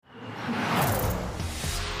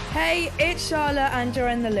Hey, it's Charlotte and you're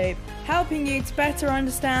in the Loop, helping you to better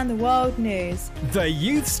understand the world news. The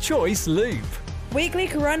Youth's Choice Loop. Weekly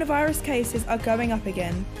coronavirus cases are going up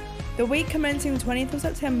again. The week commencing the 20th of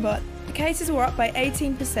September, the cases were up by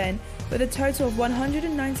 18%, with a total of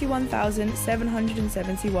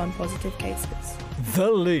 191,771 positive cases.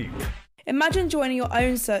 The Loop. Imagine joining your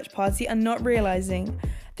own search party and not realising.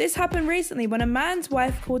 This happened recently when a man's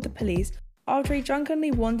wife called the police after he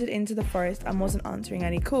drunkenly wandered into the forest and wasn't answering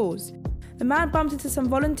any calls. The man bumped into some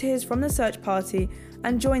volunteers from the search party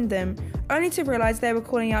and joined them, only to realise they were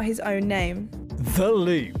calling out his own name. The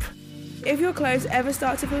Loop. If your clothes ever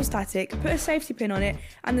start to feel static, put a safety pin on it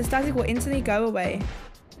and the static will instantly go away.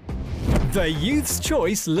 The Youth's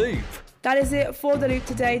Choice Loop. That is it for The Loop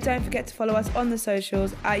today. Don't forget to follow us on the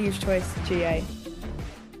socials at Youth Choice GA.